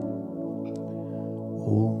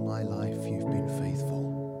All my life you've been faithful.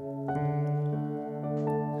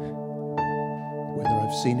 Whether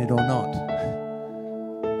I've seen it or not,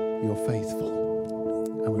 you're faithful.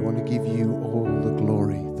 And we want to give you all the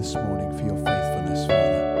glory this morning for your faithfulness, Father.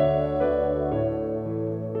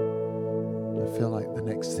 I feel like the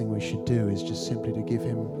next thing we should do is just simply to give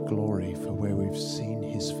him glory for where we've seen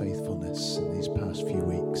his faithfulness in these past few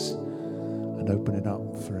weeks, and open it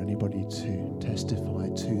up for anybody to testify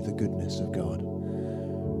to the goodness of God.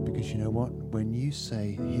 Because you know what? When you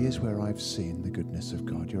say, here's where I've seen the goodness of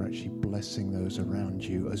God, you're actually blessing those around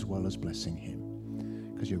you as well as blessing him.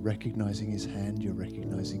 Because you're recognizing his hand, you're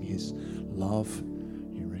recognizing his love,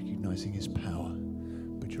 you're recognizing his power,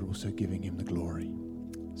 but you're also giving him the glory.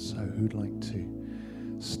 So who'd like to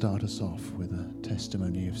start us off with a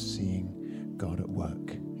testimony of seeing God at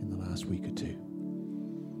work in the last week or two?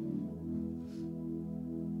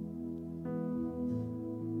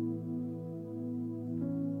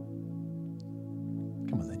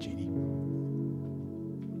 Come on then, Jeannie.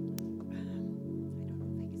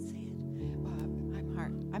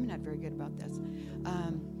 I'm not very good about this.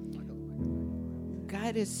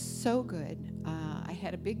 God is so good. I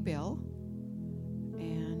had a big bill,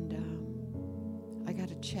 and I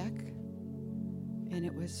got a check, and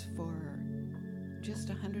it was for just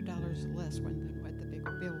 $100 less than what the big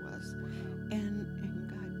bill was, and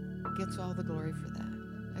God gets all the glory for that.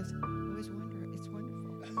 It's wonderful.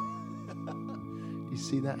 You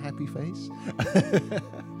see that happy face?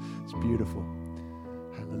 It's beautiful.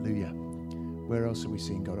 Hallelujah. Where else are we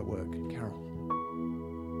seeing God at work? Carol.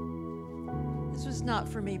 This was not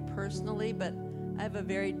for me personally, but I have a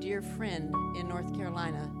very dear friend in North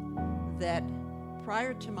Carolina that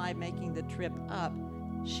prior to my making the trip up,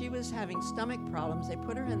 she was having stomach problems. They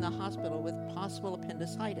put her in the hospital with possible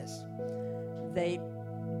appendicitis. They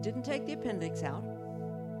didn't take the appendix out.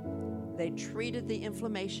 They treated the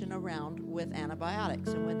inflammation around with antibiotics.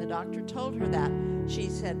 And when the doctor told her that, she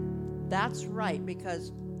said, that's right,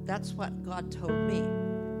 because that's what God told me,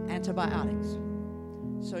 antibiotics.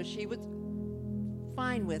 So she was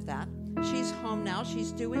fine with that. She's home now.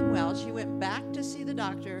 She's doing well. She went back to see the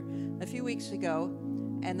doctor a few weeks ago,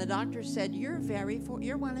 and the doctor said, you're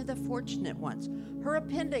one of the fortunate ones. Her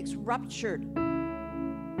appendix ruptured.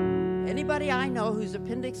 Anybody I know whose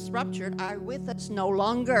appendix ruptured are with us no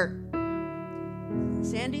longer.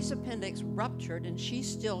 Sandy's appendix ruptured, and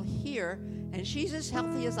she's still here, and she's as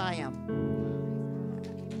healthy as I am.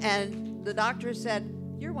 And the doctor said,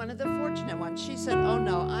 you're one of the fortunate ones. She said, oh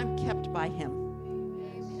no, I'm kept by him.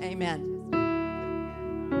 Amen.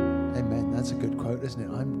 Amen. That's a good quote, isn't it?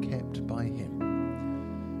 I'm kept by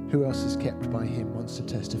him. Who else is kept by him, wants to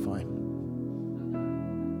testify?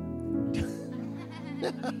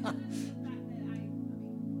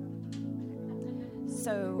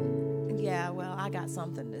 I got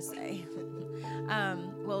something to say.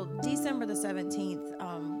 December the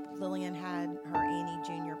 17th, Lillian had her Annie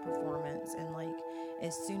Jr. performance, and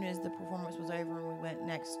as soon as the performance was over and we went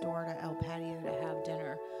next door to El Patio to have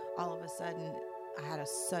dinner, all of a sudden I had a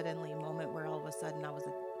suddenly moment where all of a sudden I was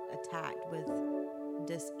attacked with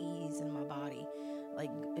dis-ease in my body,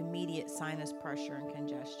 immediate sinus pressure and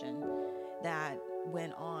congestion that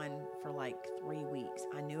went on for 3 weeks.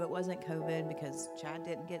 I knew it wasn't COVID because Chad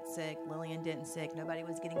didn't get sick, Lillian didn't sick, nobody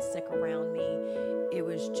was getting sick around me. It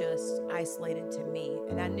was just isolated to me.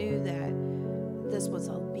 And I knew that this was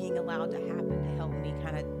being allowed to happen to help me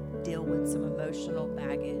kind of deal with some emotional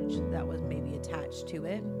baggage that was maybe attached to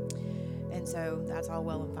it. And so that's all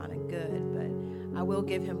well and fine and good, but I will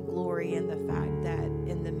give him glory in the fact that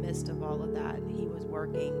in the midst of all of that, he was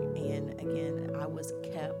working, and again, I was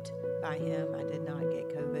kept by him. I did not get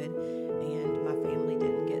COVID, and my family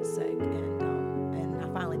didn't get sick, and I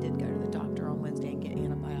finally did go to the doctor on Wednesday and get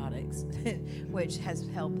antibiotics, which has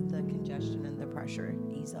helped the congestion and the pressure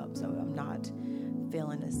ease up, so I'm not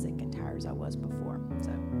feeling as sick and tired as I was before.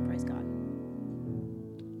 So praise God.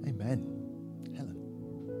 Amen. Helen.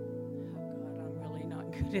 Oh God, I'm really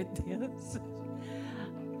not good at this.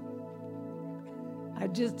 I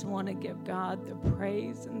just want to give God the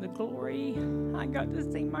praise and the glory. I got to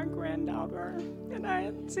see my granddaughter, and I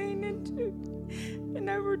hadn't seen in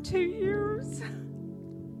over 2 years.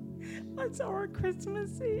 I saw her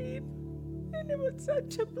Christmas Eve, and it was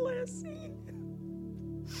such a blessing.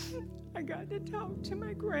 I got to talk to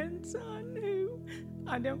my grandson, who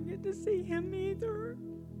I don't get to see him either.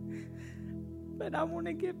 But I want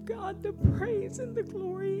to give God the praise and the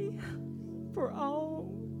glory for all.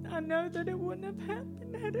 I know that it wouldn't have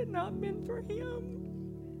happened had it not been for him.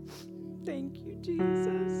 Thank you,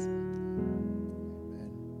 Jesus. Amen.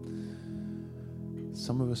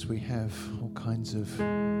 Some of us, we have all kinds of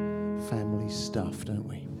family stuff, don't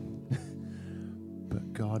we?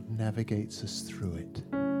 But God navigates us through it,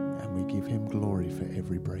 and we give him glory for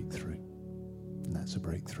every breakthrough. And that's a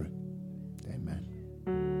breakthrough. Amen.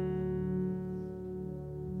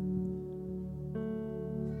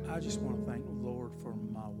 I just want to thank the Lord for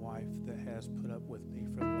my wife that has put up with me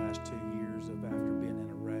for the last 2 years of after being in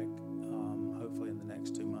a wreck. Hopefully in the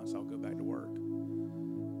next 2 months I'll go back to work.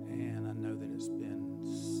 And I know that it's been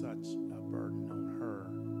such a burden on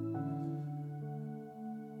her.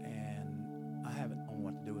 And I haven't known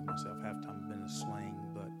what to do with myself. Half the time I've been in a sling.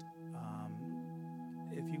 But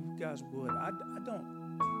if you guys would, I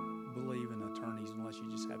don't believe in attorneys unless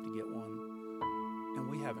you just have to get one.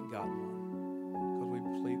 And we haven't gotten one.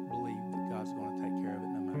 Because we believe that God's going to take care of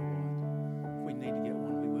it no matter what. If we need to get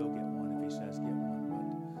one, we will get one if he says get one.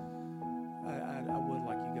 But I would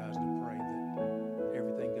like you guys to pray that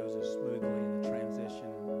everything goes as smoothly in the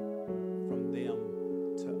transition from them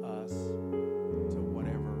to us to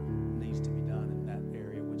whatever needs to be done in that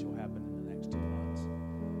area, which will happen in the next 2 months.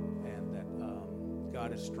 And that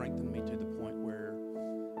God has strengthened me to the point where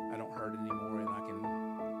I don't hurt anymore and I can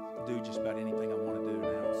do just about anything I want to do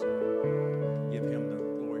now. So give him the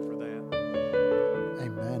glory for that.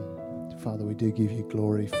 Amen. Father, we do give you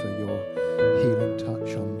glory for your healing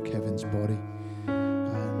touch on Kevin's body,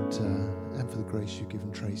 and for the grace you've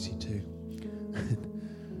given Tracy too.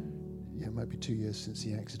 Yeah, it might be 2 years since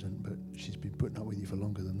the accident, but she's been putting up with you for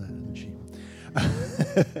longer than that, hasn't she?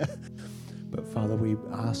 But Father, we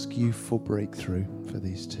ask you for breakthrough for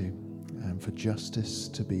these two, and for justice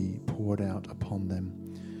to be poured out upon them.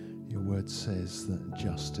 Your word says that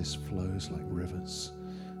justice flows like rivers.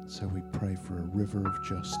 So we pray for a river of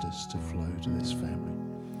justice to flow to this family,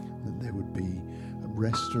 that there would be a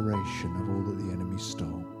restoration of all that the enemy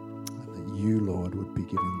stole, and that you, Lord, would be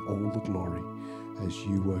giving all the glory as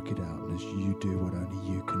you work it out and as you do what only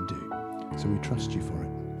you can do. So we trust you for it.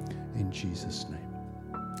 In Jesus' name.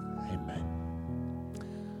 Amen.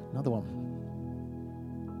 Another one.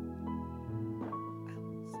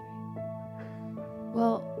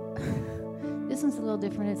 Well, this one's a little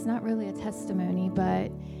different. It's not really a testimony,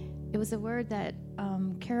 but it was a word that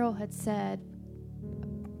Carol had said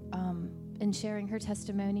in sharing her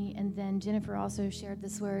testimony, and then Jennifer also shared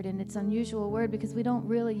this word, and it's an unusual word because we don't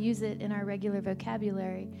really use it in our regular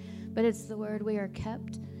vocabulary, but it's the word "we are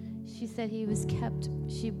kept." She said he was kept.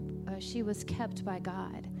 She was kept by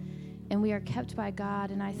God, and we are kept by God.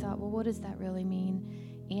 And I thought, well, what does that really mean?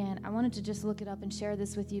 And I wanted to just look it up and share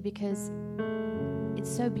this with you because it's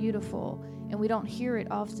so beautiful, and we don't hear it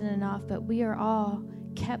often enough, but we are all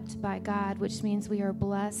kept by God, which means we are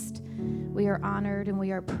blessed, we are honored, and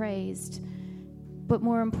we are praised. But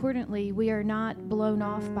more importantly, we are not blown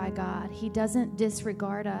off by God. He doesn't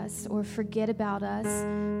disregard us or forget about us.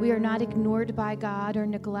 We are not ignored by God or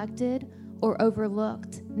neglected or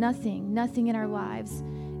overlooked. Nothing in our lives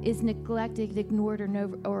is neglected, ignored,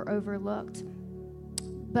 or overlooked.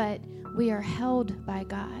 But we are held by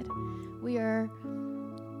God. We are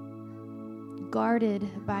guarded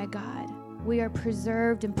by God. We are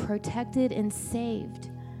preserved and protected and saved.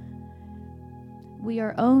 We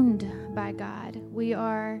are owned by God. We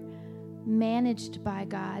are managed by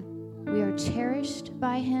God. We are cherished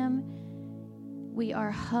by Him. We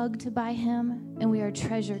are hugged by Him, and we are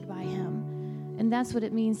treasured by Him. And that's what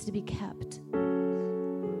it means to be kept.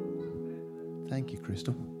 Thank you,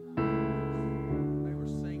 Crystal. They were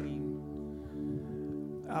singing.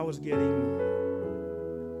 I was getting...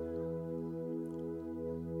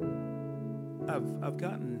 I've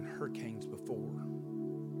gotten hurricanes before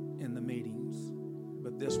in the meetings,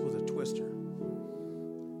 but this was a twister.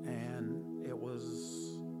 And it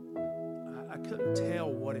was, I couldn't tell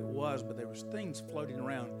what it was, but there was things floating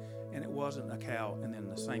around, and it wasn't a cow and then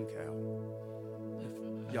the same cow,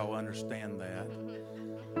 if y'all understand that.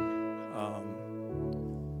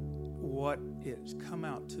 What it's come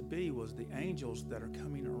out to be was the angels that are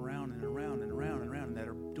coming around and around and around and around, and that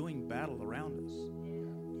are doing battle around us.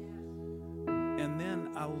 And then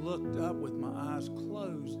I looked up with my eyes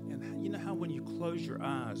closed, and you know how when you close your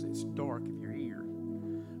eyes, it's dark in your ear.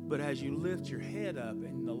 But as you lift your head up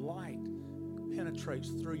and the light penetrates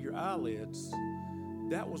through your eyelids,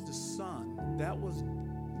 that was the sun. That was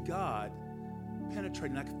God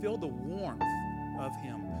penetrating. I could feel the warmth of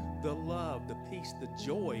Him, the love, the peace, the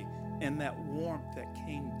joy, and that warmth that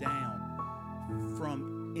came down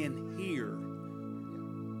from in here,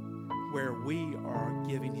 where we are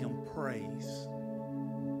giving Him praise.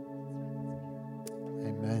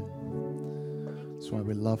 Amen. That's why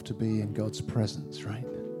we love to be in God's presence, right?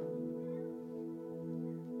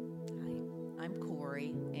 Hi, I'm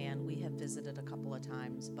Corey, and we have visited a couple of times.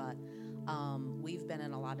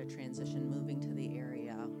 of transition moving to the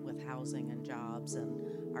area with housing and jobs,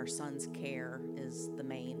 and our son's care is the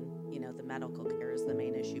main, the medical care is the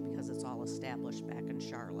main issue because it's all established back in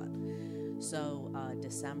Charlotte. So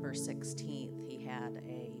December 16th, he had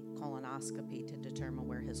a colonoscopy to determine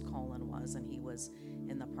where his colon was, and he was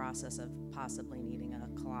in the process of possibly needing a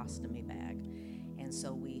colostomy bag. And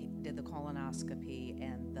so we did the colonoscopy,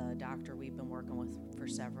 and the doctor we've been working with for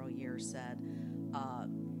several years said,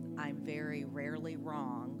 I'm very rarely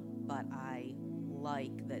wrong, but I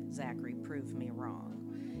like that Zachary proved me wrong.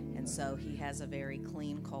 And so he has a very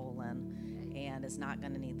clean colon and is not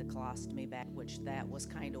going to need the colostomy bag, which that was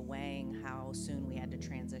kind of weighing how soon we had to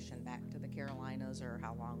transition back to the Carolinas or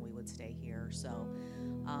how long we would stay here. So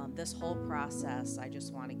this whole process, I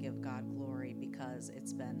just want to give God glory because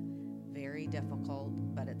it's been very difficult,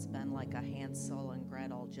 but it's been like a Hansel and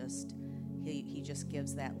Gretel. He just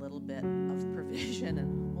gives that little bit of provision,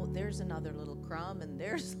 and there's another little crumb, and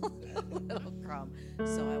there's a little crumb.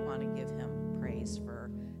 So I want to give him praise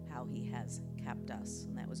for how he has kept us,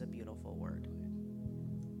 and that was a beautiful word.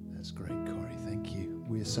 That's great, Corey. Thank you.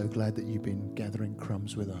 We are so glad that you've been gathering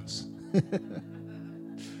crumbs with us.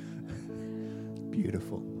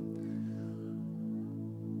 Beautiful.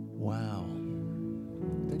 Wow.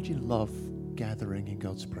 Don't you love gathering in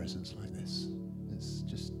God's presence like this? It's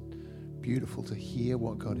just beautiful to hear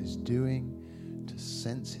what God is doing, to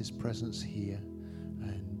sense His presence here.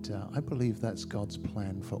 And I believe that's God's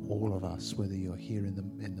plan for all of us, whether you're here in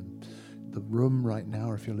the room right now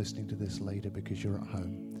or if you're listening to this later because you're at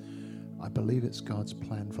home. I believe it's God's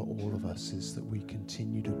plan for all of us is that we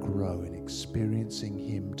continue to grow in experiencing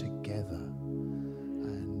Him together.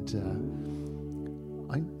 And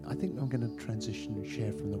I think I'm going to transition and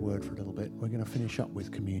share from the Word for a little bit. We're going to finish up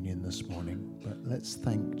with communion this morning, but let's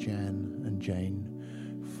thank Jan and Jane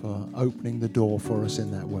for opening the door for us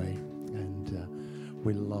in that way. And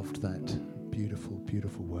we loved that beautiful,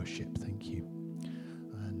 beautiful worship. Thank you.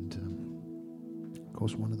 And of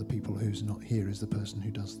course, one of the people who's not here is the person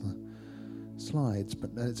who does the slides,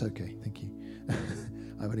 but it's okay. Thank you.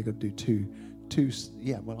 I've only got to do two.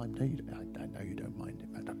 Yeah, well, I know you don't mind. In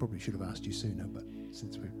fact, I probably should have asked you sooner, but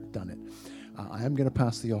since we've done it, I am going to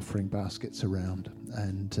pass the offering baskets around,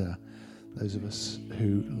 and those of us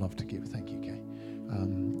who love to give, thank you, Kay.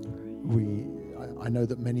 I know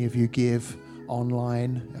that many of you give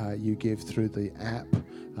online. You give through the app,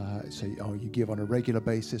 so you give on a regular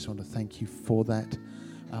basis. I want to thank you for that.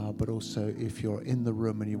 But also, if you're in the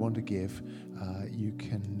room and you want to give, you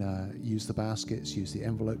can use the baskets, use the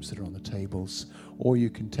envelopes that are on the tables, or you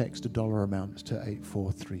can text a dollar amount to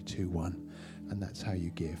 84321, and that's how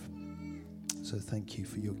you give. So thank you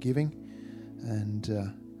for your giving,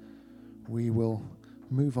 and we will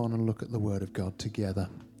move on and look at the Word of God together,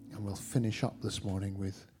 and we'll finish up this morning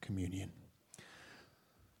with communion.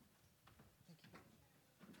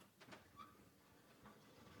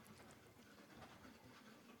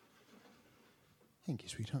 Thank you,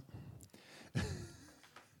 sweetheart.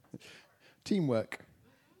 Teamwork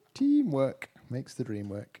makes the dream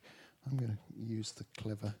work. I'm going to use the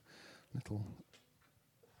clever little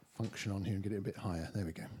function on here and get it a bit higher. There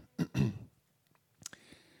we go.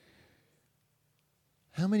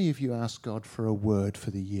 How many of you asked God for a word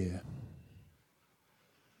for the year?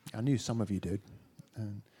 I knew some of you did,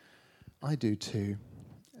 and I do too.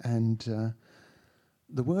 And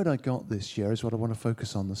the word I got this year is what I want to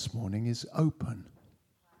focus on this morning, is open.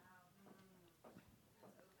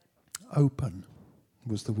 Open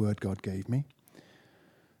was the word God gave me.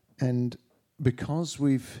 And because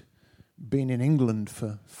we've been in England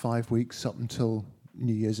for 5 weeks up until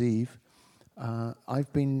New Year's Eve,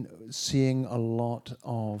 I've been seeing a lot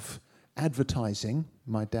of advertising.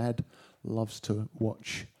 My dad loves to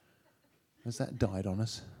watch. Has that died on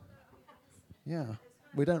us? Yeah.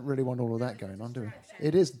 We don't really want all of that going on, do we?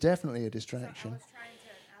 It is definitely a distraction. I was trying to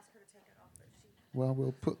ask her to take it off, but she well,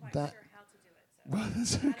 we'll put that. sure how to do it. So Well,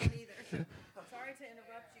 that's okay. sorry to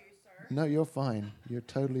interrupt you, sir. No, you're fine. You're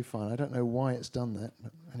totally fine. I don't know why it's done that,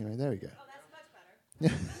 but anyway, there we go. Oh,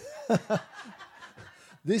 that's much better.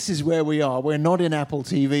 This is where we are. We're not in Apple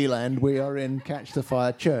TV land. We are in Catch the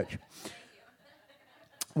Fire Church.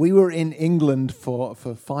 We were in England for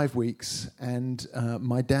 5 weeks, and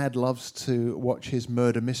my dad loves to watch his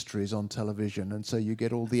murder mysteries on television, and so you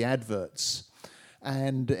get all the adverts.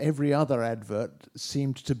 And every other advert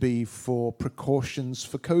seemed to be for precautions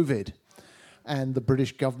for COVID. And the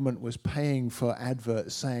British government was paying for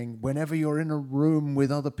adverts saying, whenever you're in a room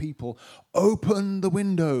with other people, open the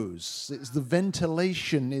windows. It's the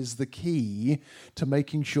ventilation is the key to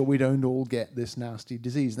making sure we don't all get this nasty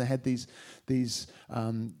disease. They had these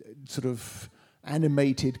sort of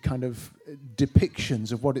animated kind of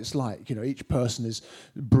depictions of what it's like. You know, each person is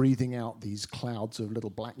breathing out these clouds of little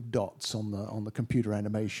black dots on the computer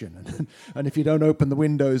animation, and if you don't open the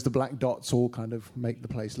windows, the black dots all kind of make the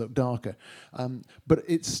place look darker. But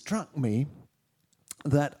it struck me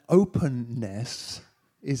that openness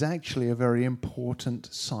is actually a very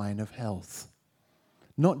important sign of health.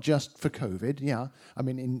 Not just for COVID, yeah. I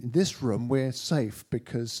mean, in this room, we're safe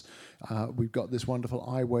because we've got this wonderful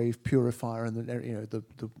iWave purifier, and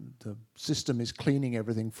the system is cleaning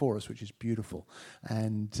everything for us, which is beautiful.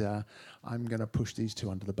 And I'm going to push these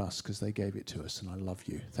two under the bus because they gave it to us, and I love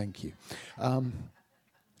you. Thank you.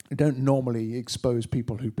 I don't normally expose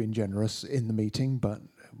people who've been generous in the meeting, but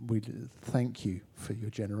we thank you for your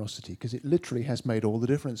generosity, because it literally has made all the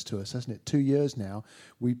difference to us, hasn't it? 2 years now,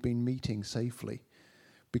 we've been meeting safely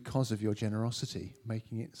because of your generosity,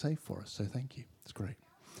 making it safe for us. So thank you. It's great.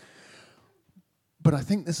 But I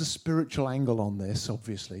think there's a spiritual angle on this,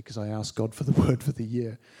 obviously, because I asked God for the word for the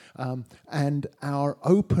year. And our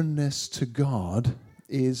openness to God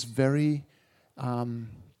is very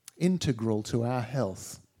integral to our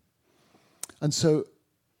health. And so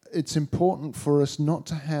it's important for us not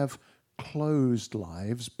to have closed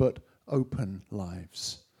lives, but open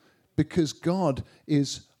lives. Because God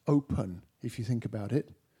is open, if you think about it.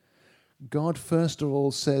 God, first of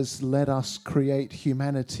all, says, let us create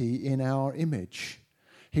humanity in our image.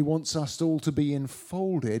 He wants us all to be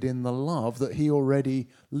enfolded in the love that he already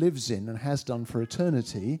lives in and has done for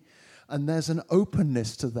eternity. And there's an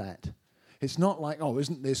openness to that. It's not like, oh,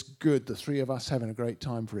 isn't this good, the three of us having a great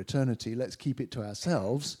time for eternity, let's keep it to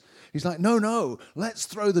ourselves. He's like, no, let's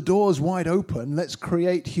throw the doors wide open, let's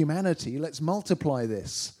create humanity, let's multiply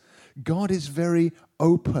this. God is very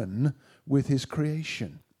open with his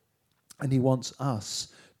creation, and he wants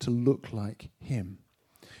us to look like him.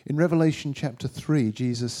 In Revelation chapter 3,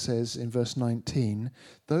 Jesus says in verse 19,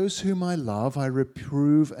 those whom I love I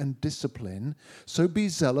reprove and discipline, so be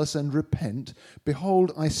zealous and repent.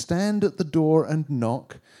 Behold, I stand at the door and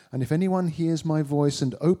knock, and if anyone hears my voice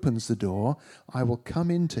and opens the door, I will come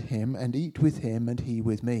into him and eat with him and he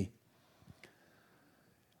with me.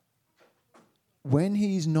 When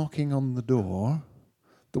he's knocking on the door,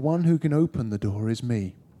 the one who can open the door is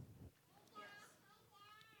me.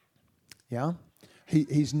 Yeah?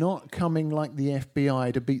 He's not coming like the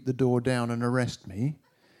FBI to beat the door down and arrest me.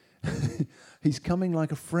 He's coming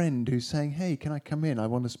like a friend who's saying, hey, can I come in? I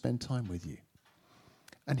want to spend time with you.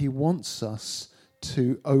 And he wants us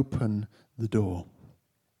to open the door.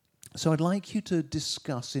 So I'd like you to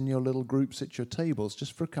discuss in your little groups at your tables,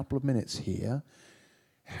 just for a couple of minutes here,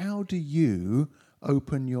 how do you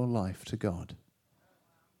open your life to God?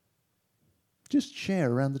 Just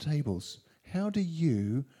share around the tables. How do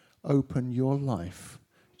you open your life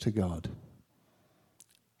to God?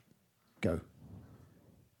 Go.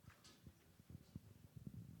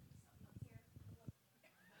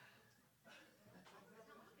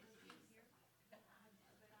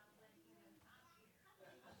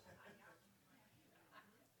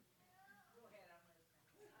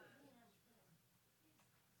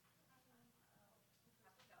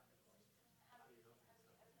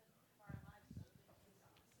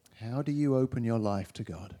 How do you open your life to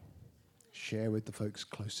God? Share with the folks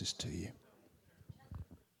closest to you.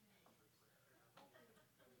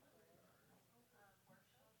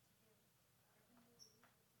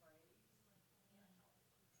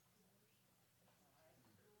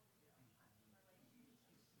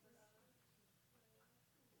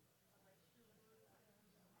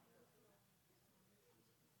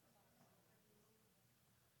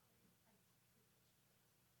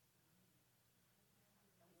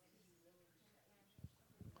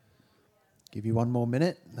 Give you one more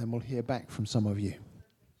minute, then we'll hear back from some of you.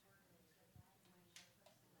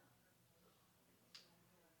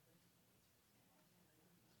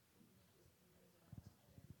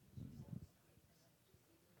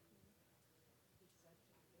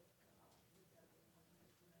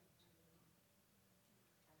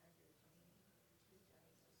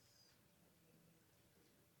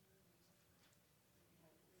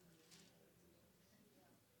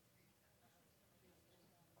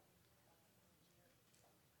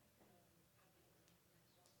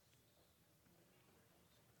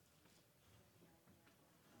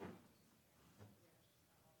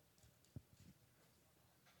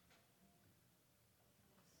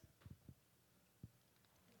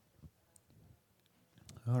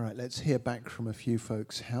 All right, let's hear back from a few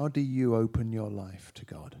folks. How do you open your life to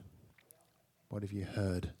God? What have you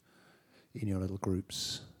heard in your little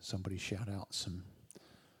groups? Somebody shout out some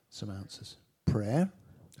answers. Prayer?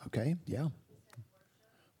 Okay, yeah.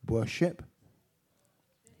 Worship?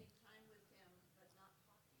 Spending time with him,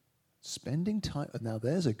 Spending time, now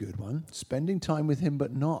there's a good one. Spending time with him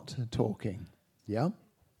but not talking. Yeah?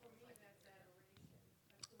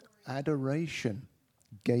 Adoration.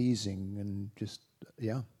 Gazing and just,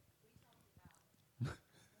 yeah.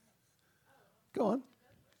 Go on.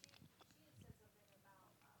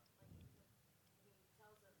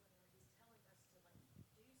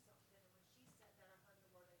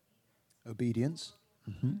 Obedience.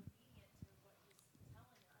 Mm-hmm.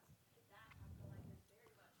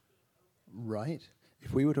 Right.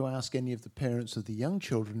 If we were to ask any of the parents of the young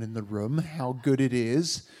children in the room how good it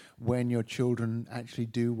is when your children actually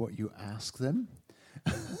do what you ask them,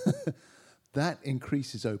 that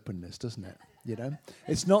increases openness, doesn't it? You know,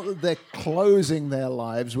 it's not that they're closing their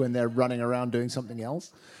lives when they're running around doing something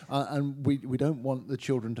else, and we don't want the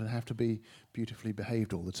children to have to be beautifully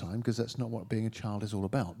behaved all the time, because that's not what being a child is all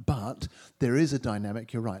about. But there is a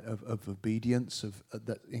dynamic, you're right, of obedience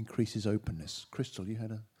that increases openness. Crystal, you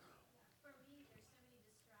had a... For me, there's so many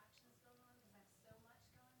distractions going on because I have so much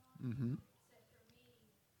going on. Mm-hmm. So for me,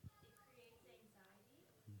 it creates anxiety,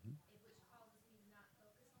 which causes me to not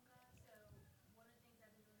focus on God. So one of the things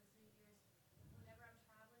I've been doing this New Year's, whenever I'm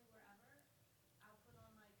traveling wherever, I'll put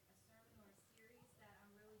on like a sermon or a series that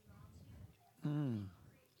I'm really drawn to.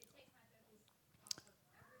 It takes my focus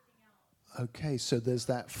off of everything else. Okay, so there's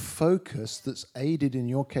that focus that's aided in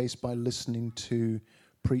your case by listening to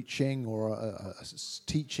preaching or a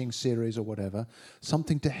teaching series or whatever,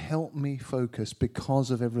 something to help me focus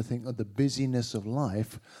because of everything, the busyness of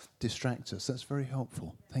life distracts us. That's very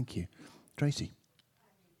helpful. Thank you. Tracy.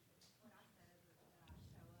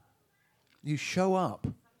 You show up.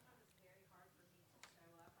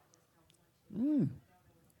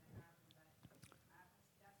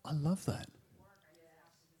 I love that.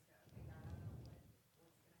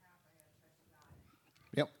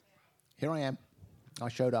 Yep. Here I am. I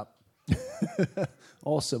showed up.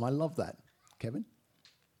 Awesome. I love that. Kevin?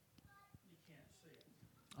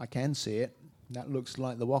 I can see it. That looks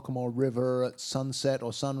like the Waccamaw River at sunset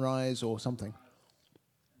or sunrise or something.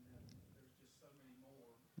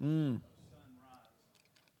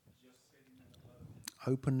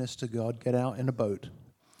 Openness to God. Get out in a boat.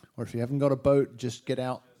 Or if you haven't got a boat, just get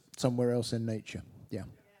out somewhere else in nature. Yeah.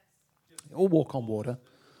 Or walk on water.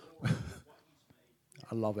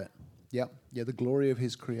 I love it. Yeah, the glory of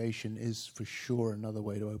his creation is for sure another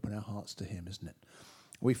way to open our hearts to him, isn't it?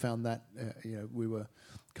 We found that, we were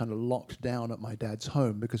kind of locked down at my dad's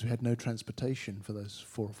home because we had no transportation for those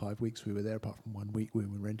 4 or 5 weeks we were there, apart from 1 week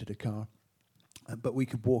when we rented a car. But we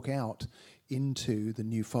could walk out into the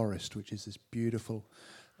New Forest, which is this beautiful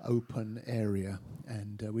open area.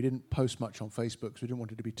 And we didn't post much on Facebook because we didn't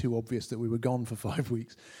want it to be too obvious that we were gone for 5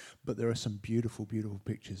 weeks. But there are some beautiful, beautiful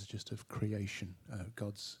pictures just of creation,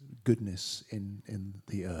 God's goodness in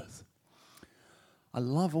the earth. I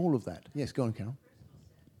love all of that. Yes, go on, Carol.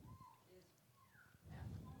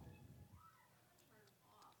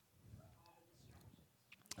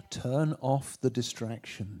 Turn off the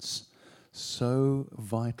distractions. So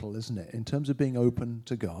vital, isn't it? In terms of being open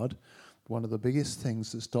to God, one of the biggest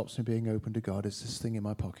things that stops me being open to God is this thing in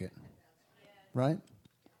my pocket. Right?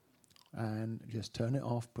 And just turn it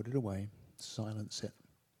off, put it away, silence it.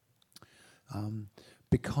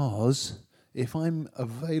 Because if I'm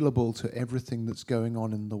available to everything that's going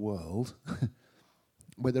on in the world,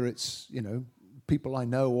 whether it's, people I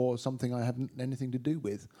know or something I haven't anything to do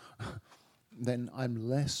with, then I'm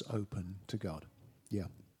less open to God. Yeah.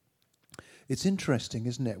 It's interesting,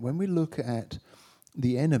 isn't it? When we look at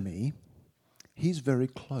the enemy, he's very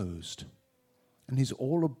closed. And he's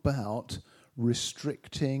all about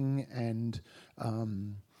restricting and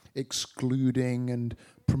excluding and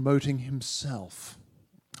promoting himself.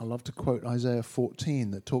 I love to quote Isaiah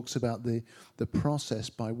 14 that talks about the process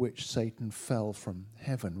by which Satan fell from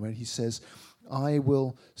heaven, where he says, I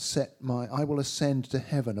will ascend to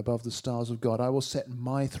heaven above the stars of God. I will set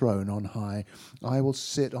my throne on high. I will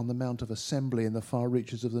sit on the mount of assembly in the far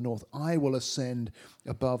reaches of the north. I will ascend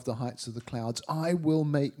above the heights of the clouds. I will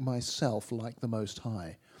make myself like the Most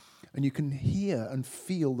High. And you can hear and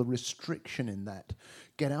feel the restriction in that.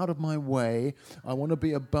 Get out of my way. I want to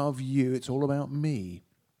be above you. It's all about me.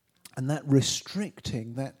 And that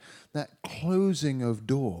restricting, that closing of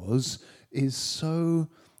doors is so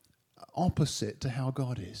opposite to how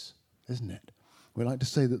God is, isn't it? We like to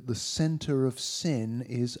say that the center of sin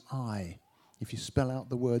is I. If you spell out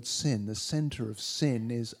the word sin, the center of sin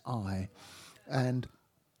is I. And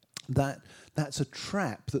that's a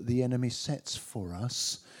trap that the enemy sets for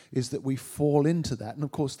us, is that we fall into that. And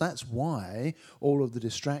of course, that's why all of the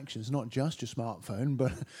distractions, not just your smartphone,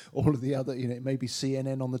 but all of the other, it may be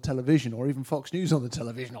CNN on the television or even Fox News on the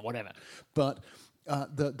television or whatever. But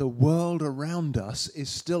the world around us is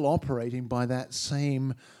still operating by that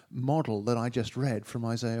same model that I just read from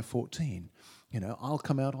Isaiah 14. I'll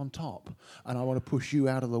come out on top, and I want to push you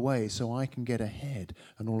out of the way so I can get ahead,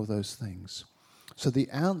 and all of those things. So the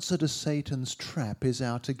answer to Satan's trap is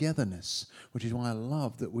our togetherness, which is why I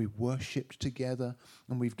love that we worshipped together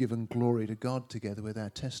and we've given glory to God together with our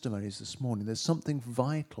testimonies this morning. There's something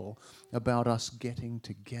vital about us getting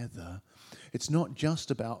together. It's not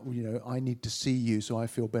just about, I need to see you so I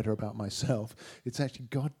feel better about myself. It's actually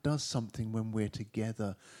God does something when we're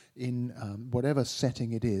together in whatever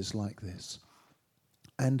setting it is like this.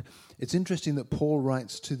 And it's interesting that Paul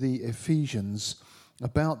writes to the Ephesians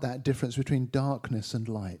about that difference between darkness and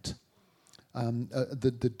light,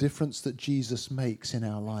 the difference that Jesus makes in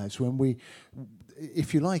our lives. When we,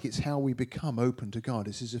 if you like, it's how we become open to God.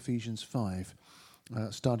 This is Ephesians 5,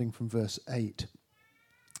 starting from verse 8.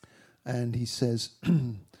 And he says,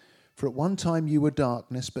 "For at one time you were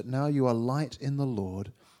darkness, but now you are light in the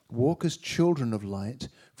Lord. Walk as children of light,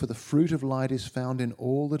 for the fruit of light is found in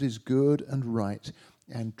all that is good and right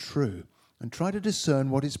and true. And try to discern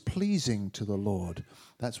what is pleasing to the Lord."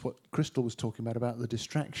 That's what Crystal was talking about the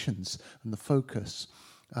distractions and the focus.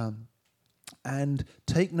 "And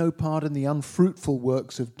take no part in the unfruitful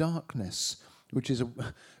works of darkness," which is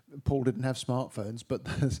Paul didn't have smartphones, but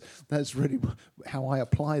that's really how I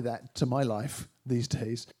apply that to my life these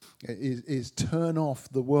days, is turn off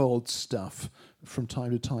the world stuff from time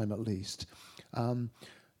to time at least.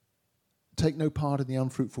 Take no part in the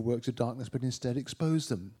unfruitful works of darkness, but instead expose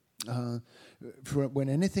them. For when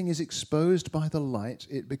anything is exposed by the light,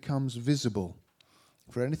 it becomes visible.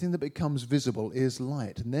 For anything that becomes visible is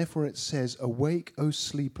light. And therefore it says, "Awake, O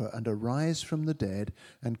sleeper, and arise from the dead,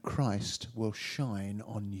 and Christ will shine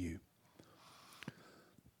on you."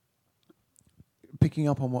 Picking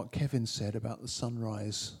up on what Kevin said about the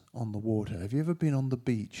sunrise on the water, have you ever been on the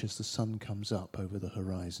beach as the sun comes up over the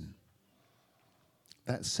horizon?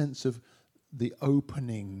 That sense of the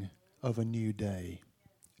opening of a new day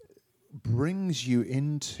brings you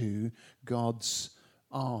into God's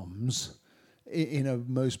arms in a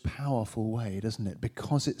most powerful way, doesn't it?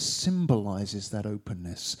 Because it symbolizes that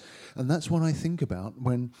openness. And that's what I think about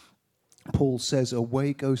when Paul says,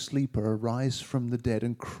 "Awake, O sleeper, arise from the dead,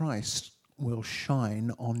 and Christ will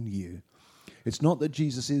shine on you." It's not that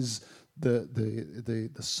Jesus is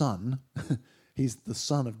the sun. He's the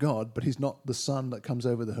Son of God, but he's not the sun that comes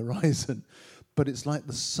over the horizon. But it's like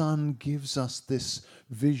the sun gives us this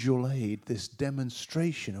visual aid, this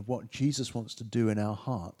demonstration of what Jesus wants to do in our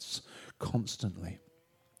hearts constantly.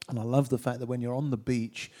 And I love the fact that when you're on the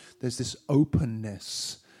beach, there's this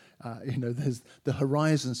openness. There's the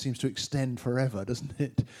horizon seems to extend forever, doesn't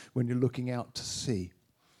it, when you're looking out to sea.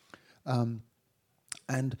 And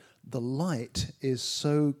the light is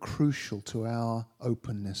so crucial to our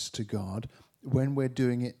openness to God when we're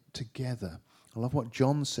doing it together. I love what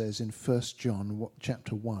John says in 1 John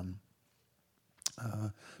chapter 1.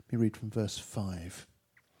 Let me read from verse 5.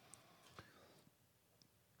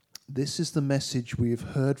 "This is the message we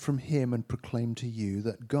have heard from him and proclaimed to you,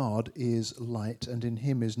 that God is light, and in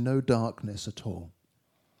him is no darkness at all.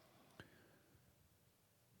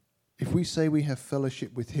 If we say we have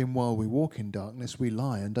fellowship with him while we walk in darkness, we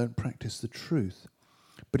lie and don't practice the truth.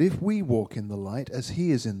 But if we walk in the light as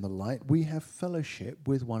he is in the light, we have fellowship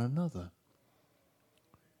with one another.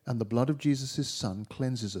 And the blood of Jesus, his Son,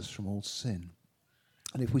 cleanses us from all sin.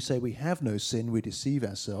 And if we say we have no sin, we deceive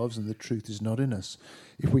ourselves, and the truth is not in us.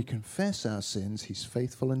 If we confess our sins, he's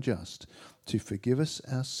faithful and just to forgive us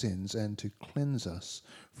our sins and to cleanse us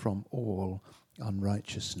from all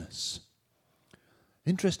unrighteousness."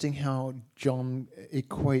 Interesting how John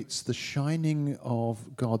equates the shining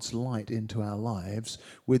of God's light into our lives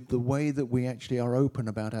with the way that we actually are open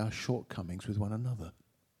about our shortcomings with one another.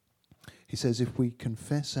 He says if we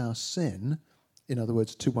confess our sin, in other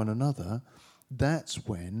words, to one another, that's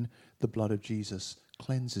when the blood of Jesus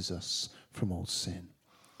cleanses us from all sin.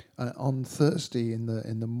 On Thursday in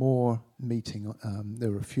the Moore meeting,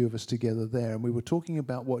 there were a few of us together there, and we were talking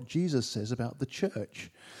about what Jesus says about the church.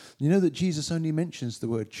 You know that Jesus only mentions the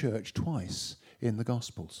word church twice in the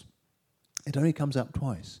Gospels. It only comes up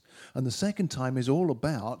twice. And the second time is all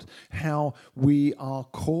about how we are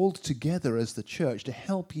called together as the church to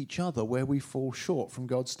help each other where we fall short from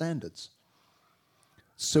God's standards.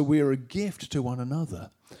 So we are a gift to one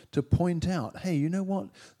another to point out, hey, you know what?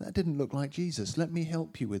 That didn't look like Jesus. Let me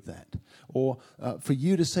help you with that. Or for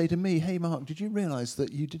you to say to me, hey, Mark, did you realize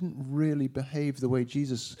that you didn't really behave the way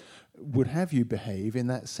Jesus would have you behave in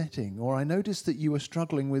that setting? Or I noticed that you were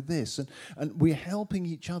struggling with this. And we're helping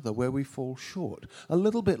each other where we fall short. A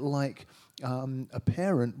little bit like a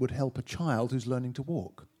parent would help a child who's learning to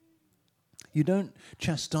walk. You don't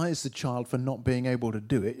chastise the child for not being able to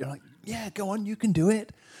do it. You're like, yeah, go on, you can do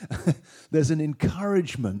it. There's an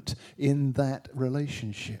encouragement in that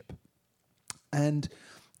relationship. And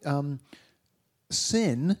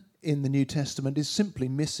sin in the New Testament is simply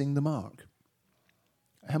missing the mark.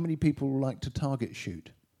 How many people like to target shoot?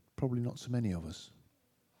 Probably not so many of us.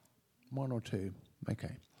 One or two.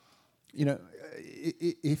 Okay. You know,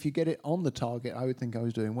 if you get it on the target, I would think I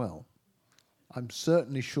was doing well. I'm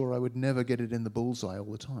certainly sure I would never get it in the bullseye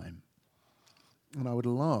all the time. And I would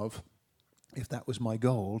love, if that was my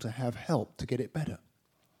goal, to have help to get it better.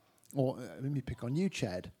 Or let me pick on you,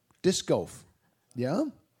 Chad. Disc golf. Yeah?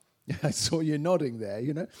 I saw you nodding there,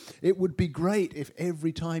 you know. It would be great if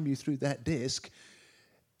every time you threw that disc,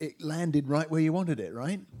 it landed right where you wanted it,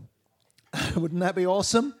 right? Wouldn't that be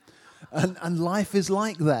awesome? And life is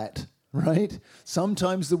like that. Right?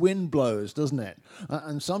 Sometimes the wind blows, doesn't it?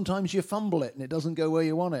 And sometimes you fumble it and it doesn't go where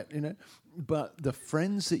you want it, you know. But the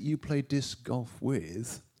friends that you play disc golf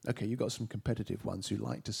with, okay, you've got some competitive ones who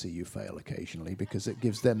like to see you fail occasionally because it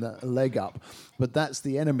gives them that leg up. But that's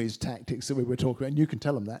the enemy's tactics that we were talking about, and you can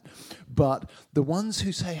tell them that. But the ones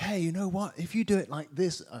who say, hey, you know what, if you do it like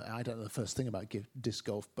this, I don't know the first thing about disc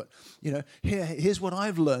golf, but, you know, here's what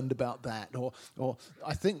I've learned about that, or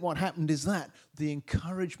I think what happened is that. The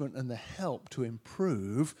encouragement and the help to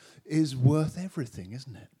improve is worth everything,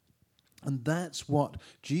 isn't it? And that's what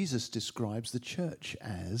Jesus describes the church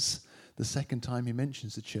as the second time he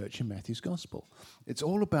mentions the church in Matthew's Gospel. It's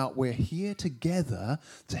all about we're here together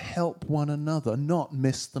to help one another not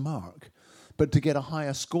miss the mark, but to get a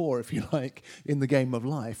higher score, if you like, in the game of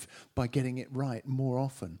life by getting it right more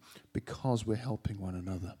often because we're helping one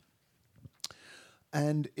another.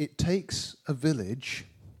 And it takes a village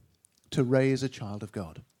to raise a child of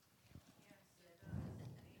God.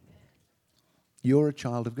 You're a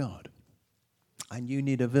child of God. And you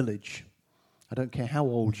need a village. I don't care how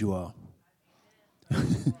old you are.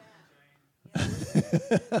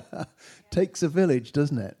 Takes a village,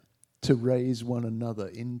 doesn't it, to raise one another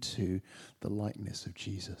into the likeness of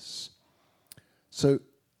Jesus. So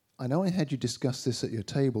I know I had you discuss this at your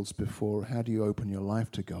tables before. How do you open your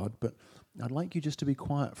life to God? But I'd like you just to be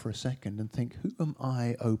quiet for a second and think, who am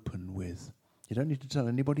I open with? You don't need to tell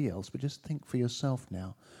anybody else, but just think for yourself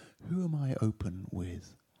now. Who am I open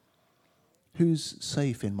with? Who's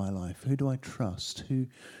safe in my life? Who do I trust? Who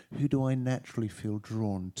do I naturally feel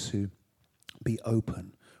drawn to be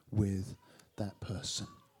open with that person?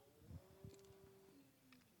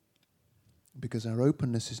 Because our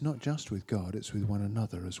openness is not just with God, it's with one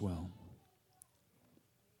another as well.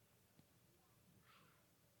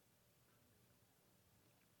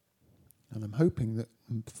 And I'm hoping that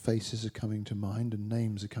faces are coming to mind and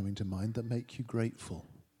names are coming to mind that make you grateful.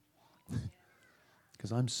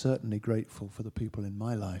 Because I'm certainly grateful for the people in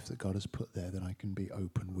my life that God has put there that I can be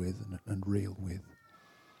open with and real with.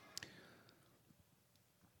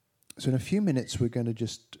 So in a few minutes we're going to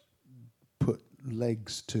just put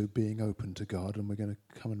legs to being open to God and we're going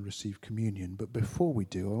to come and receive communion. But before we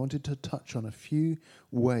do, I wanted to touch on a few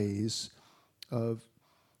ways of,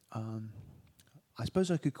 I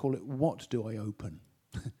suppose I could call it, what do I open?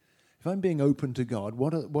 If I'm being open to God,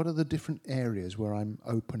 what are the different areas where I'm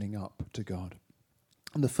opening up to God?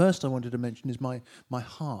 And the first I wanted to mention is my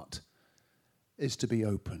heart is to be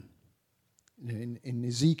open. In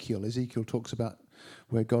Ezekiel talks about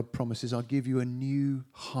where God promises, I'll give you a new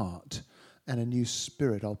heart and a new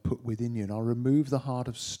spirit I'll put within you, and I'll remove the heart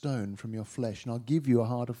of stone from your flesh, and I'll give you a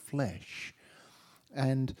heart of flesh.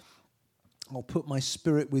 And I'll put my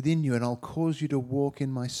spirit within you, and I'll cause you to walk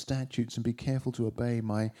in my statutes and be careful to obey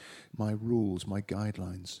my rules, my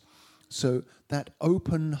guidelines. So that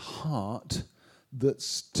open heart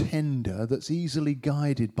that's tender, that's easily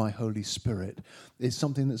guided by Holy Spirit, is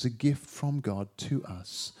something that's a gift from God to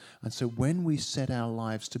us. And so when we set our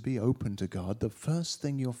lives to be open to God, the first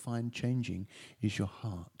thing you'll find changing is your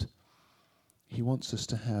heart. He wants us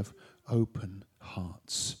to have open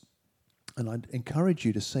hearts. And I'd encourage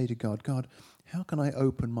you to say to God, God, how can I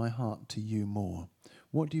open my heart to you more?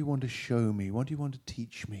 What do you want to show me? What do you want to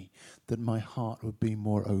teach me that my heart would be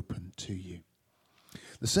more open to you?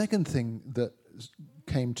 The second thing that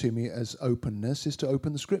came to me as openness is to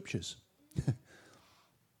open the scriptures.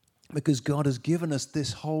 Because God has given us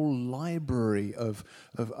this whole library of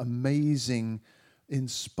amazing,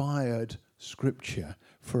 inspired scripture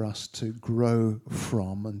for us to grow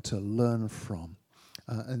from and to learn from.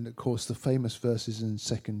 And of course, the famous verses in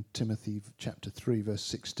 2 Timothy chapter 3, verse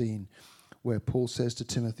 16, where Paul says to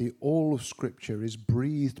Timothy, all of Scripture is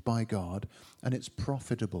breathed by God and it's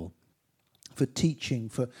profitable for teaching,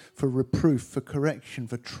 for reproof, for correction,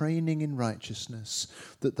 for training in righteousness,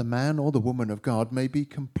 that the man or the woman of God may be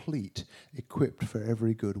complete, equipped for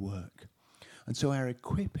every good work. And so our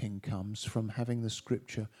equipping comes from having the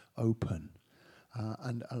Scripture open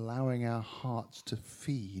and allowing our hearts to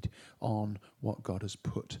feed on what God has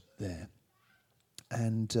put there.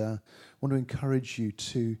 And I want to encourage you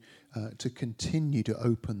to continue to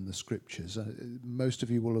open the Scriptures. Most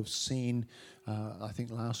of you will have seen, I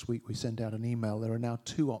think last week we sent out an email, there are now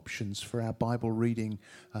 2 options for our Bible reading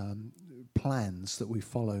plans that we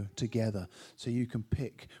follow together. So you can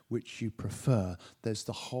pick which you prefer. There's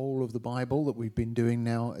the whole of the Bible that we've been doing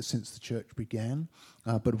now since the church began,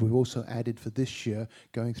 but we've also added for this year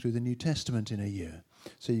going through the New Testament in a year.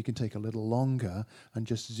 So you can take a little longer and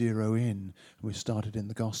just zero in. We started in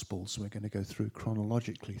the Gospels. We're going to go through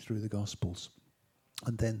chronologically through the Gospels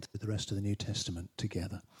and then through the rest of the New Testament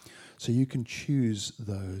together. So you can choose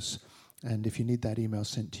those. And if you need that email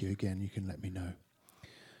sent to you again, you can let me know.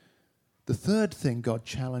 The third thing God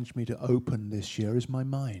challenged me to open this year is my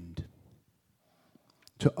mind.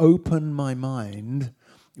 To open my mind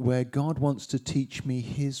where God wants to teach me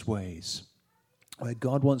his ways, where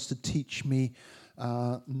God wants to teach me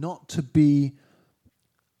not to be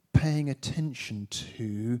paying attention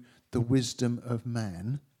to the wisdom of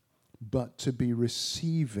man, but to be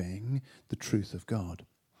receiving the truth of God.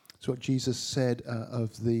 It's what Jesus said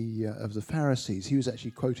of the Pharisees. He was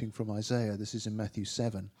actually quoting from Isaiah. This is in Matthew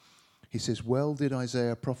 7. He says, well did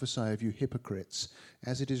Isaiah prophesy of you hypocrites,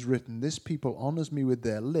 as it is written, this people honors me with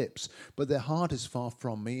their lips, but their heart is far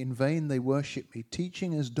from me. In vain they worship me,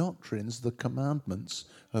 teaching as doctrines the commandments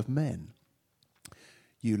of men.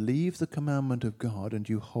 You leave the commandment of God and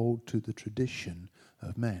you hold to the tradition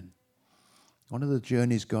of men. One of the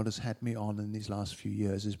journeys God has had me on in these last few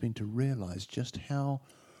years has been to realize just how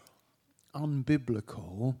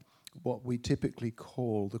unbiblical what we typically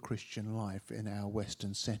call the Christian life in our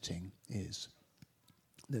Western setting is.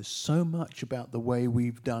 There's so much about the way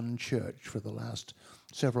we've done church for the last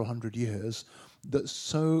several hundred years that's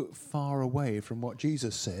so far away from what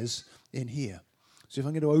Jesus says in here. So if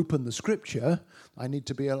I'm going to open the Scripture, I need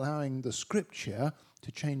to be allowing the Scripture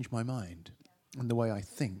to change my mind and the way I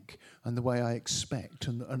think and the way I expect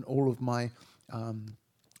and all of my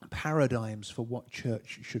paradigms for what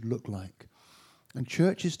church should look like. And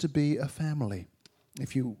church is to be a family.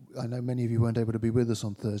 I know many of you weren't able to be with us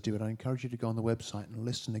on Thursday, but I encourage you to go on the website and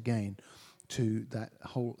listen again to that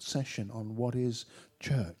whole session on what is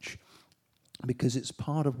church, because it's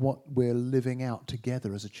part of what we're living out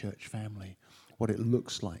together as a church family, what it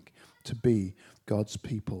looks like to be God's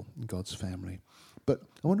people and God's family. But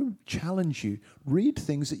I want to challenge you, read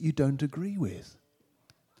things that you don't agree with.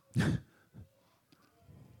 It's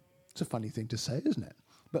a funny thing to say, isn't it?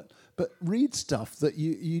 But read stuff that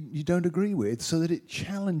you don't agree with so that it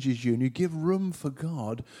challenges you and you give room for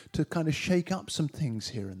God to kind of shake up some things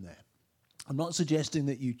here and there. I'm not suggesting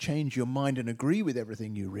that you change your mind and agree with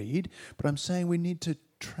everything you read, but I'm saying we need to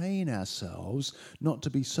train ourselves not to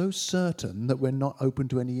be so certain that we're not open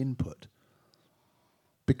to any input.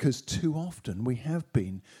 Because too often we have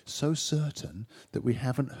been so certain that we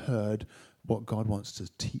haven't heard what God wants to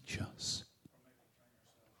teach us.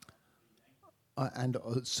 And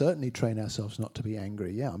certainly train ourselves not to be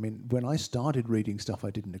angry. Yeah, I mean, when I started reading stuff I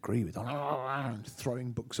didn't agree with,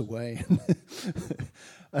 throwing books away.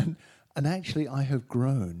 and actually I have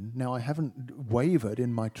grown. Now, I haven't wavered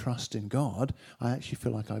in my trust in God. I actually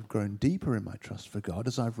feel like I've grown deeper in my trust for God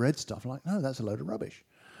as I've read stuff. I'm like, no, that's a load of rubbish.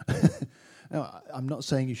 Now, I'm not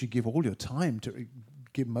saying you should give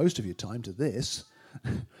most of your time to this,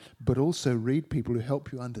 but also read people who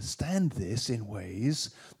help you understand this in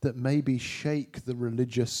ways that maybe shake the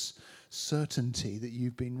religious certainty that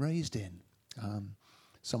you've been raised in.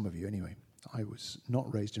 Some of you, anyway. I was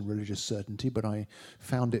not raised in religious certainty, but I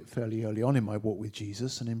found it fairly early on in my walk with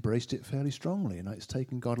Jesus and embraced it fairly strongly. And it's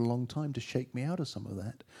taken God a long time to shake me out of some of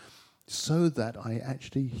that, so that I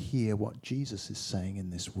actually hear what Jesus is saying in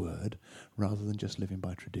this word rather than just living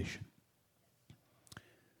by tradition.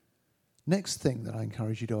 Next thing that I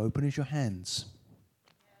encourage you to open is your hands.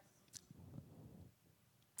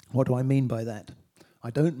 What do I mean by that? I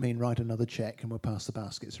don't mean write another check and we'll pass the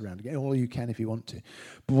baskets around again. All you can if you want to.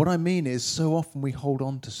 But what I mean is so often we hold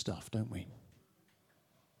on to stuff, don't we?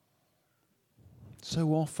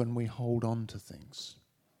 So often we hold on to things.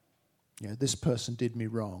 You know, this person did me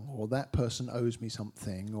wrong, or that person owes me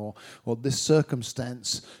something, or this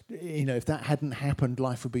circumstance, you know, if that hadn't happened,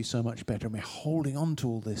 life would be so much better. And we're holding on to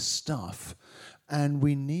all this stuff, and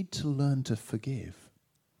we need to learn to forgive.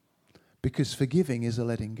 Because forgiving is a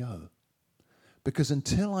letting go. Because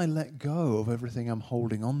until I let go of everything I'm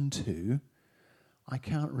holding on to, I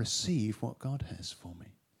can't receive what God has for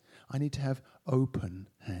me. I need to have open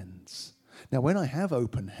hands. Now, when I have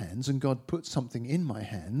open hands and God puts something in my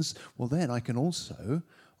hands, well, then I can also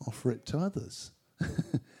offer it to others.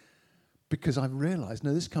 Because I've realized,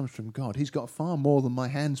 no, this comes from God. He's got far more than my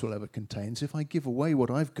hands will ever contain. So if I give away what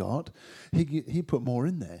I've got, he put more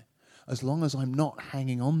in there. As long as I'm not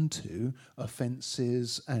hanging on to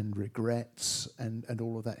offenses and regrets and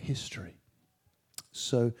all of that history.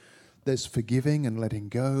 So there's forgiving and letting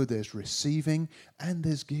go, there's receiving, and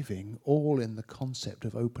there's giving, all in the concept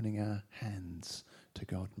of opening our hands to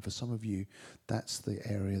God. And for some of you, that's the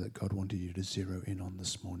area that God wanted you to zero in on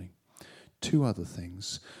this morning. Two other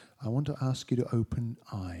things. I want to ask you to open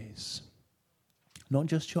eyes. Not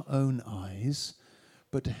just your own eyes,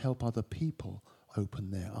 but to help other people open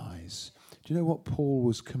their eyes. Do you know what Paul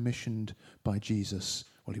was commissioned by Jesus?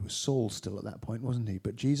 Well, he was Saul still at that point, wasn't he?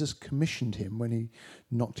 But Jesus commissioned him when he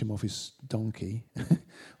knocked him off his donkey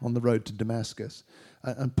on the road to Damascus.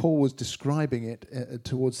 And Paul was describing it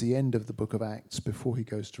towards the end of the book of Acts before he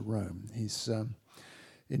goes to Rome. He's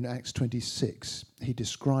in Acts 26, he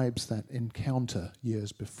describes that encounter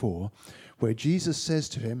years before where Jesus says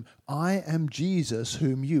to him, "I am Jesus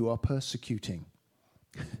whom you are persecuting."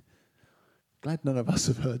 Glad none of us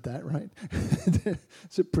have heard that, right?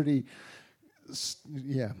 It's a pretty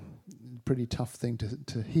tough thing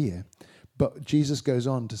to hear. But Jesus goes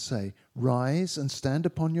on to say, "Rise and stand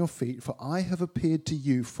upon your feet, for I have appeared to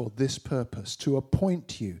you for this purpose, to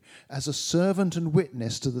appoint you as a servant and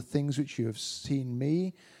witness to the things which you have seen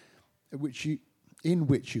me, in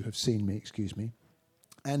which you have seen me,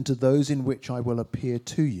 and to those in which I will appear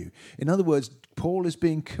to you." In other words, Paul is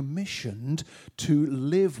being commissioned to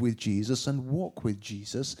live with Jesus and walk with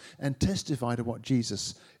Jesus and testify to what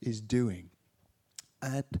Jesus is doing.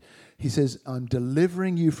 And he says, "I'm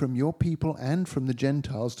delivering you from your people and from the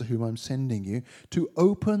Gentiles to whom I'm sending you, to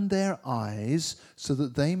open their eyes so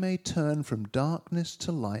that they may turn from darkness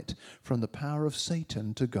to light, from the power of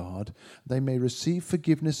Satan to God. They may receive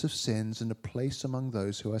forgiveness of sins and a place among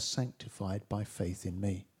those who are sanctified by faith in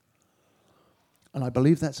me." And I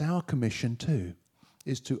believe that's our commission too,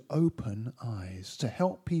 is to open eyes, to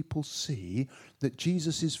help people see that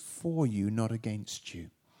Jesus is for you, not against you.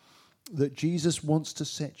 That Jesus wants to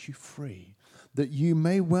set you free, that you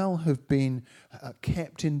may well have been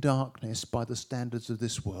kept in darkness by the standards of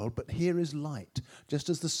this world, but here is light. Just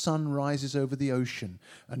as the sun rises over the ocean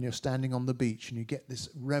and you're standing on the beach and you get this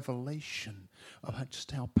revelation of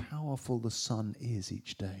just how powerful the sun is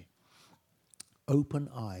each day. Open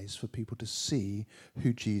eyes for people to see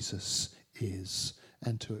who Jesus is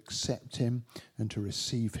and to accept him and to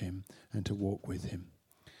receive him and to walk with him.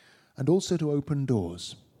 And also to open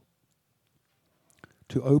doors.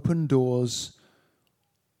 To open doors,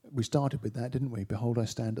 we started with that, didn't we? "Behold, I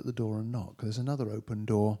stand at the door and knock." There's another open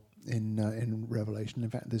door in Revelation. In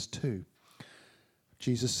fact, there's two.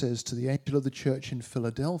 Jesus says to the angel of the church in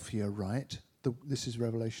Philadelphia, this is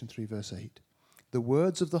Revelation 3, verse 8, "The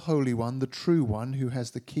words of the Holy One, the true one, who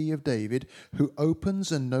has the key of David, who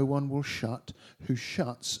opens and no one will shut, who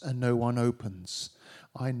shuts and no one opens.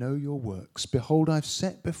 I know your works. Behold, I've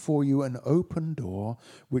set before you an open door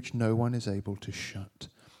which no one is able to shut.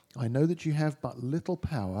 I know that you have but little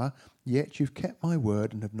power, yet you've kept my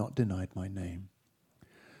word and have not denied my name."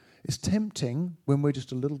 It's tempting when we're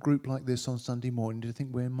just a little group like this on Sunday morning to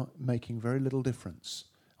think we're making very little difference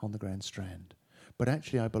on the Grand Strand. But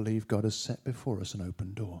actually, I believe God has set before us an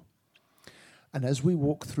open door. And as we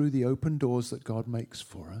walk through the open doors that God makes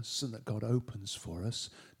for us and that God opens for us,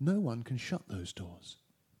 no one can shut those doors.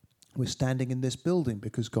 We're standing in this building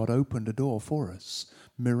because God opened a door for us,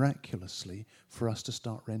 miraculously, for us to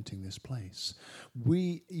start renting this place.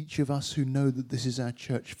 We, each of us who know that this is our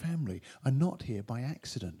church family, are not here by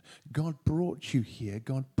accident. God brought you here.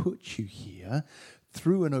 God put you here.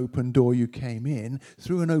 Through an open door you came in.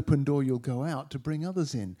 Through an open door you'll go out to bring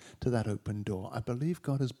others in to that open door. I believe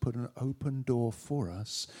God has put an open door for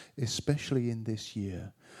us, especially in this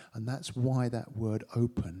year. And that's why that word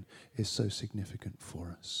open is so significant for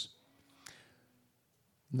us.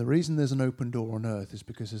 And the reason there's an open door on earth is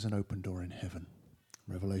because there's an open door in heaven.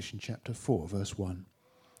 Revelation chapter 4, verse 1.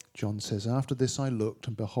 John says, "After this I looked,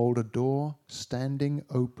 and behold, a door standing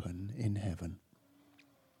open in heaven.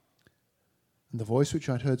 And the voice which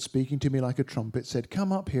I'd heard speaking to me like a trumpet said,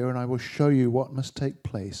 "Come up here and I will show you what must take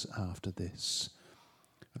place after this."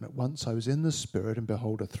 And at once I was in the Spirit, and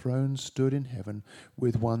behold, a throne stood in heaven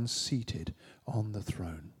with one seated on the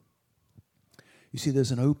throne. You see,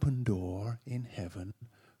 there's an open door in heaven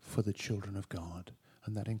for the children of God,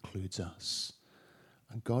 and that includes us.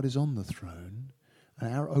 And God is on the throne,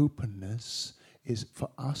 and our openness is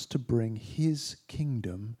for us to bring his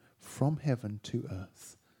kingdom from heaven to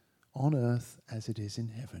earth. On earth as it is in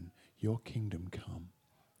heaven, your kingdom come.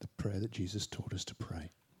 The prayer that Jesus taught us to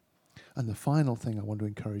pray. And the final thing I want to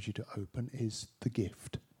encourage you to open is the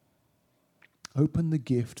gift. Open the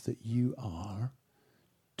gift that you are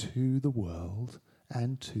to the world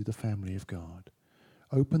and to the family of God.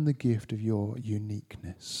 Open the gift of your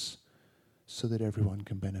uniqueness so that everyone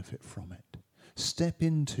can benefit from it. Step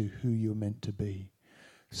into who you're meant to be.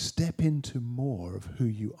 Step into more of who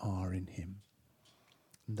you are in him.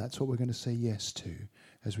 And that's what we're going to say yes to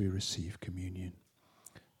as we receive communion.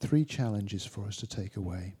 3 challenges for us to take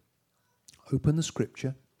away. Open the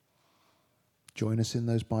scripture. Join us in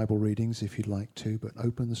those Bible readings if you'd like to, but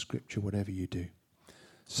open the scripture whatever you do.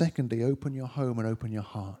 Secondly, open your home and open your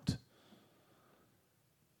heart.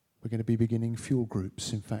 We're going to be beginning fuel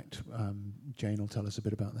groups. In fact, Jane will tell us a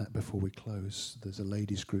bit about that before we close. There's a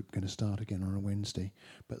ladies group going to start again on a Wednesday.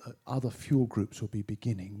 But other fuel groups will be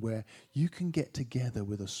beginning where you can get together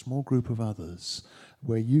with a small group of others,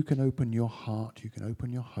 where you can open your heart, you can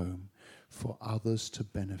open your home for others to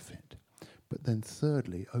benefit. But then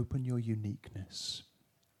thirdly, open your uniqueness.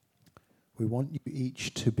 We want you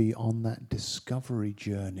each to be on that discovery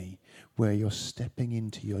journey where you're stepping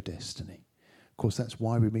into your destiny. Of course, that's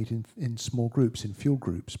why we meet in small groups, in fuel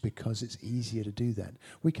groups, because it's easier to do that.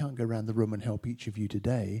 We can't go around the room and help each of you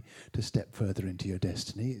today to step further into your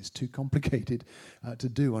destiny. It's too complicated to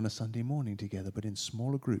do on a Sunday morning together, but in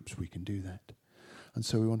smaller groups we can do that. And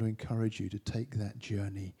so we want to encourage you to take that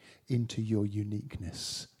journey into your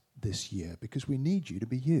uniqueness this year, because we need you to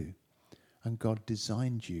be you, and God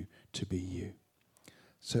designed you to be you.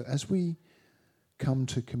 So as we come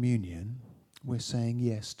to communion, we're saying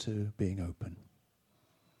yes to being open.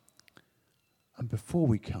 And before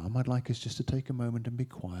we come, I'd like us just to take a moment and be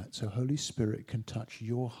quiet so Holy Spirit can touch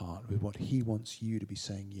your heart with what he wants you to be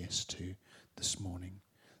saying yes to this morning,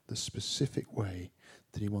 the specific way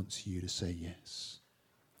that he wants you to say yes.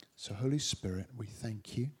 So Holy Spirit, we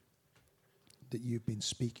thank you that you've been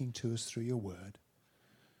speaking to us through your word.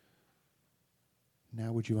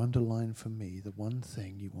 Now would you underline for me the one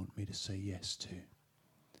thing you want me to say yes to?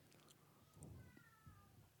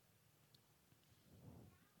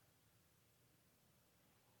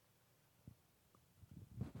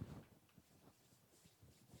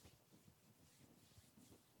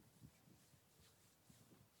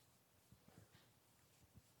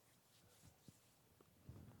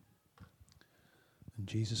 And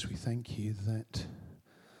Jesus, we thank you that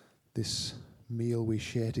this meal we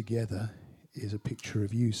share together is a picture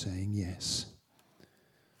of you saying yes.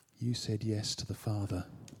 You said yes to the Father,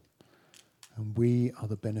 and we are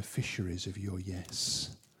the beneficiaries of your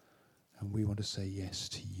yes, and we want to say yes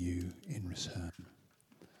to you in return.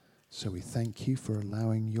 So we thank you for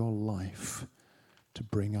allowing your life to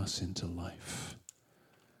bring us into life.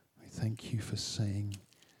 We thank you for saying,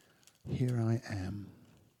 "Here I am,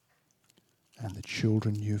 and the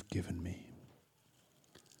children you've given me."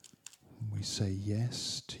 We say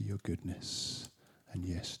yes to your goodness and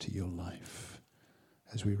yes to your life.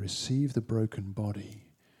 As we receive the broken body,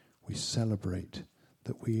 we celebrate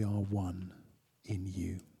that we are one in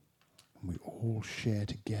you, and we all share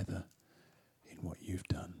together in what you've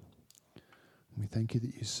done. And we thank you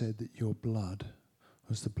that you said that your blood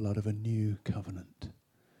was the blood of a new covenant.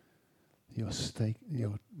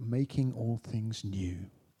 You're making all things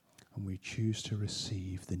new, and we choose to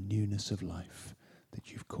receive the newness of life that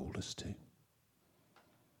you've called us to.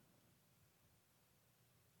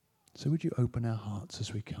 So would you open our hearts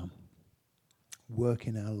as we come? Work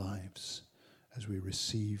in our lives as we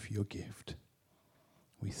receive your gift.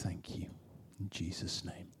 We thank you in Jesus'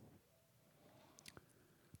 name.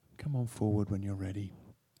 Come on forward when you're ready.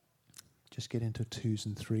 Just get into 2s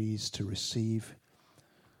and 3s to receive.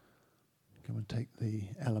 Come and take the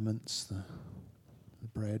elements, the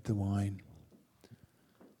bread, the wine.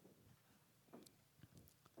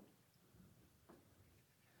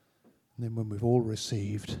 And then when we've all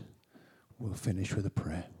received, we'll finish with a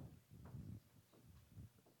prayer.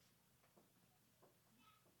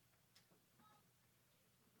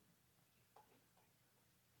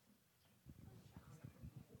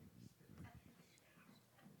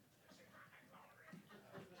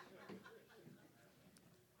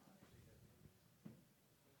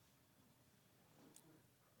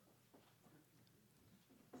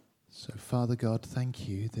 So, Father God, thank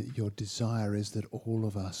you that your desire is that all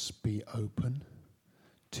of us be open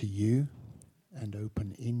to you and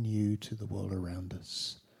open in you to the world around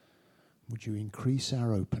us. Would you increase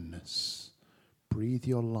our openness? Breathe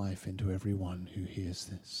your life into everyone who hears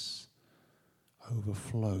this.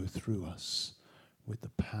 Overflow through us with the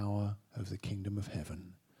power of the kingdom of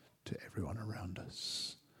heaven to everyone around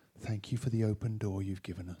us. Thank you for the open door you've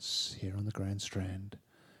given us here on the Grand Strand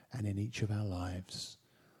and in each of our lives.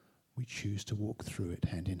 We choose to walk through it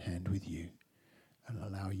hand in hand with you and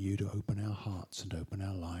allow you to open our hearts and open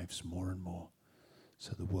our lives more and more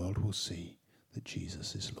so the world will see that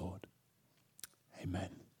Jesus is Lord. Amen.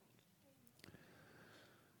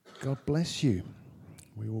 God bless you.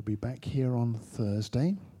 We will be back here on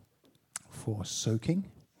Thursday for soaking.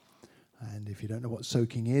 And if you don't know what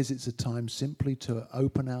soaking is, it's a time simply to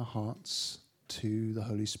open our hearts to the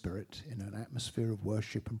Holy Spirit in an atmosphere of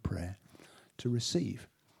worship and prayer to receive.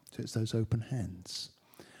 So it's those open hands.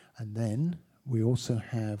 And then we also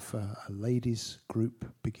have a ladies group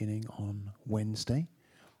beginning on Wednesday.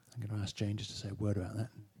 I'm going to ask Jane just to say a word about that.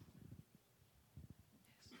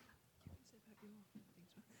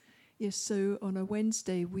 Yes, so on a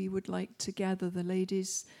Wednesday we would like to gather the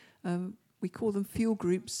ladies. We call them fuel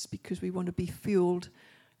groups because we want to be fueled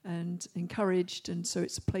and encouraged. And so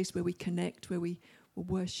it's a place where we connect, where we will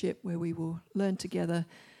worship, where we will learn together.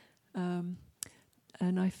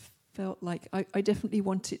 And I felt like I definitely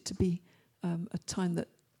want it to be a time that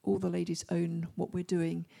all the ladies own what we're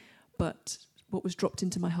doing. But what was dropped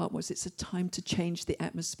into my heart was it's a time to change the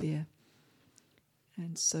atmosphere.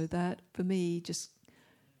 And so that, for me, just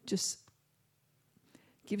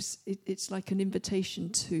gives, it's like an invitation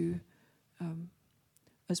to,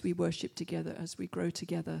 as we worship together, as we grow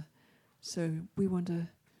together. So we want to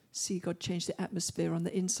see God change the atmosphere on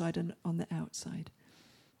the inside and on the outside.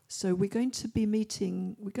 So we're going to be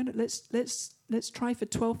meeting. We're going to let's try for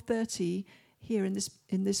 12:30 here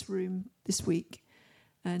in this room this week,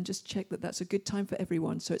 and just check that that's a good time for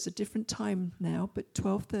everyone. So it's a different time now, but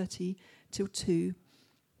 12:30 till 2,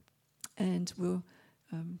 and we'll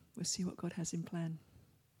see what God has in plan.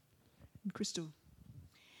 And Crystal.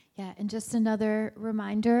 Yeah, and just another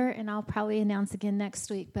reminder, and I'll probably announce again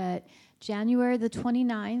next week, but January the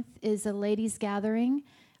 29th is a ladies' gathering.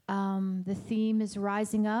 The theme is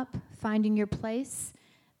Rising Up, Finding Your Place,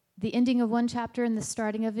 the ending of one chapter and the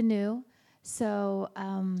starting of a new. So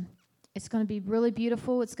it's going to be really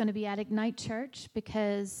beautiful. It's going to be at Ignite Church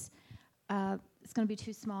because it's going to be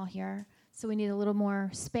too small here, so we need a little more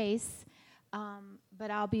space.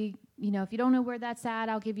 But I'll be, if you don't know where that's at,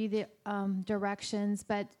 I'll give you the directions.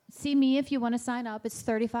 But see me if you want to sign up. It's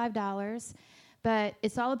 $35. But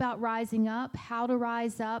it's all about rising up, how to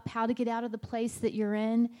rise up, how to get out of the place that you're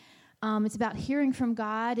in. It's about hearing from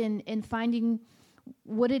God and finding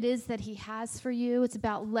what it is that he has for you. It's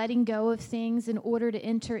about letting go of things in order to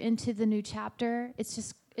enter into the new chapter.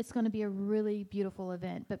 It's going to be a really beautiful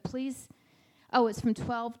event. But please, it's from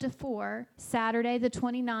 12 to 4, Saturday the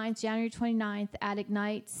 29th, January 29th at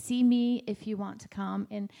Ignite. See me if you want to come.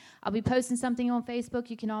 And I'll be posting something on Facebook.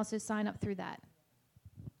 You can also sign up through that.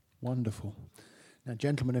 Wonderful. Now,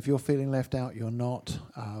 gentlemen, if you're feeling left out, you're not.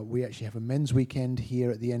 We actually have a men's weekend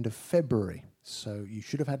here at the end of February. So you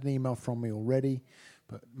should have had an email from me already,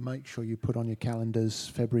 but make sure you put on your calendars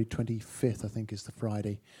February 25th, I think is the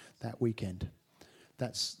Friday, that weekend.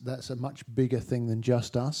 That's a much bigger thing than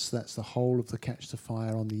just us. That's the whole of the Catch the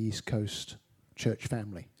Fire on the East Coast church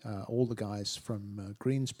family. All the guys from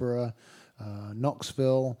Greensboro,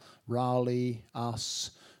 Knoxville, Raleigh,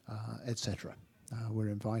 us, etc. We're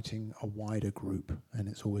inviting a wider group, and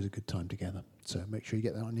it's always a good time together. So make sure you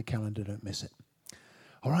get that on your calendar. Don't miss it.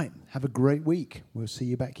 All right. Have a great week. We'll see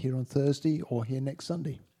you back here on Thursday or here next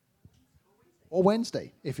Sunday. Or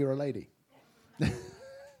Wednesday, if you're a lady.